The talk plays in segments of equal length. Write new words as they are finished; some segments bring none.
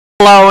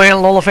Hello,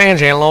 and Lola fans,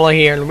 and Lola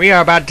here, and we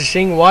are about to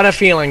sing What a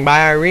Feeling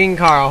by Irene and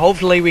Cara'S.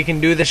 Hopefully we can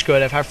do this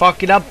good. If I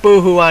fuck it up,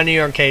 boo-hoo on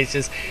your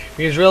cases,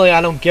 because really I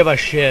don't give a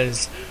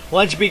shiz.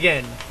 Let's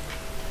begin.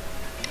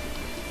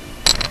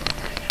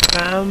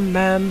 Bam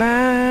bam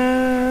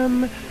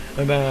bam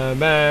bam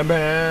bam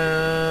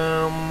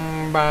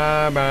bam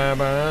bam bam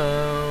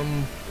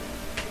bam.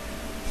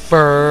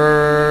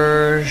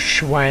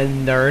 First,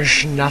 when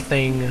there's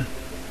nothing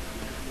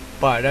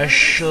but a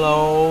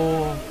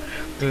slow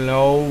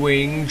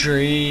glowing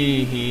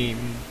dream,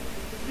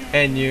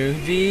 and your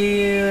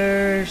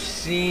fear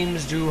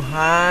seems to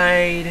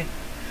hide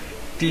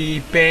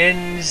deep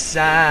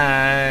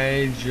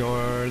inside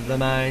the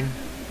mind.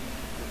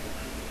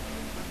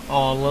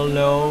 All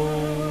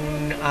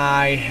alone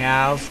I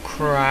have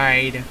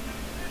cried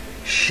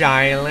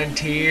silent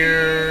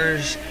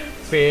tears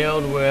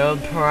filled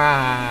with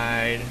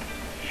pride,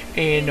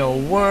 in a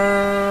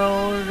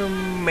world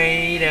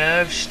made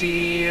of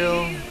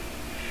steel,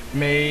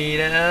 made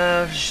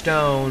of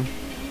stone.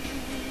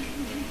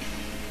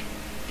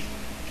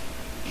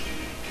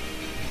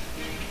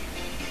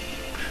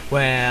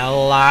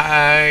 Well,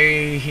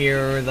 I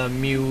hear the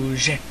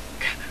music,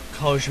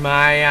 close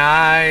my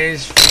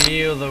eyes,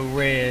 feel the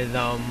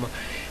rhythm,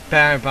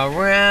 wrap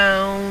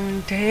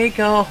around, take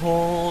a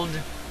hold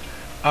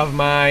of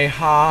my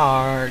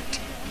heart.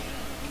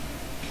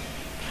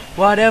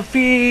 What a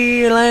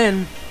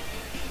feeling,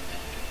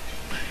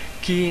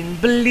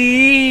 keep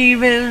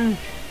believing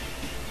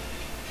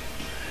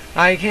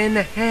I can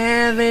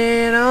have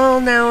it all.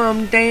 Now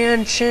I'm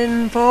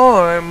dancing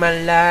for my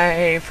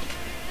life.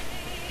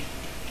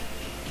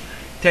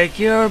 Take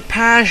your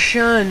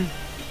passion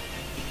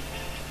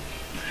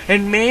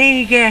and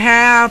make it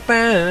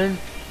happen.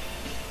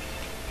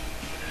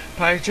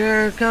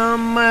 Picture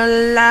come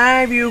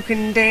alive, you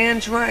can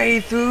dance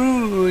right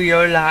through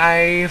your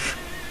life.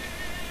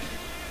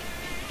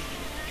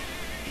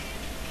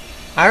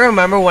 I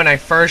remember when I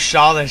first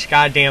saw this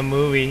goddamn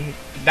movie.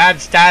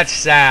 That's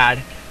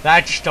sad.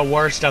 That's the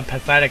worst of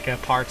pathetic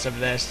parts of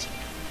this.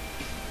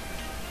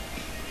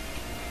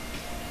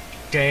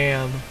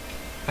 Damn.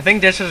 I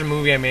think this is a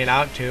movie I made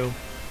out to.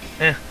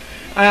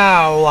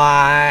 Oh,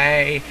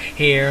 I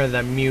hear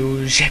the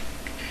music,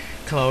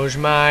 close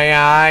my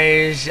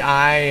eyes,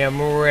 I am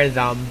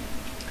rhythm.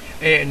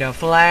 In a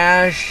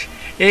flash,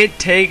 it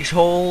takes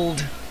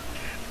hold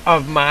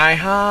of my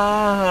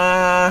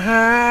heart.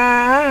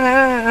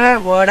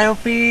 What I'm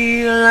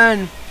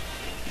feeling,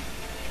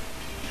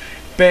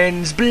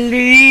 Ben's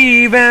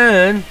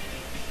believing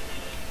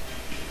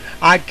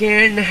I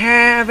can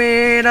have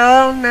it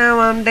all. Now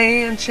I'm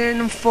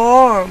dancing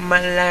for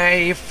my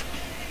life.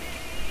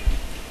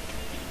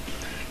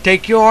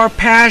 Take your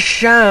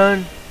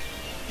passion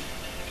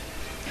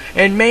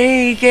and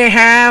make it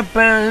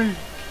happen.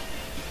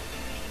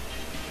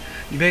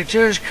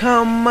 Pictures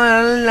come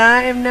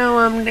alive, now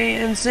I'm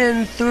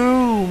dancing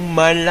through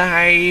my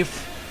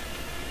life.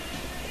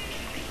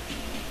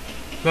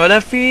 What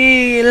a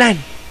feeling.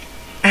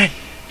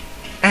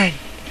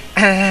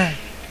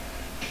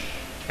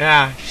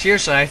 Yeah,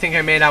 seriously, I think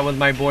I made out with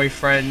my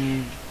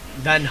boyfriend,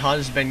 then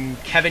husband,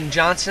 Kevin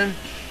Johnson.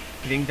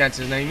 I think that's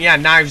his name. Yeah,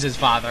 Knives'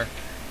 father.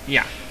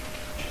 Yeah.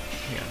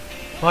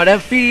 What a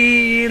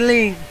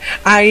feeling.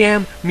 I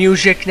am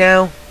music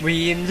now,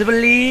 reasons to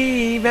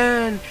believe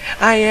in.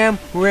 I am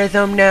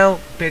rhythm now,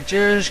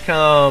 pictures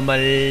come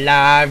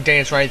alive,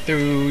 dance right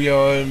through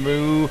your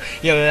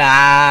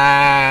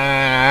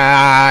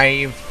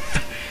life.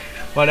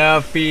 What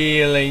a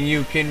feeling,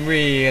 you can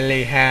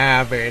really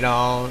have it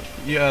all.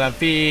 You're a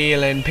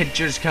feeling,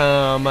 pictures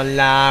come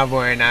alive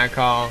when I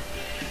call.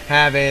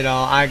 Have it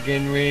all, I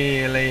can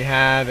really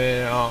have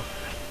it all.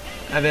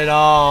 Have it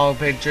all,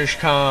 pictures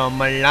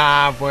come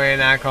alive when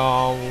I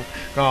call.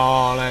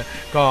 Call.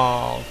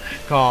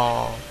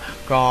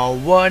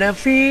 What a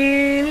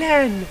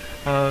feeling.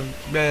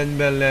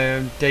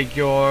 Take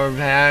your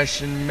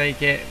passion,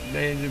 make it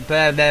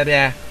blah blah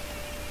blah.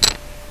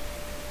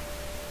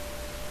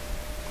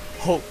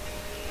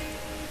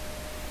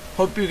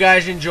 Hope you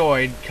guys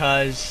enjoyed,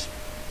 cause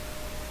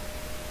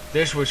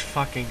this was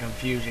fucking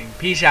confusing.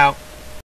 Peace out.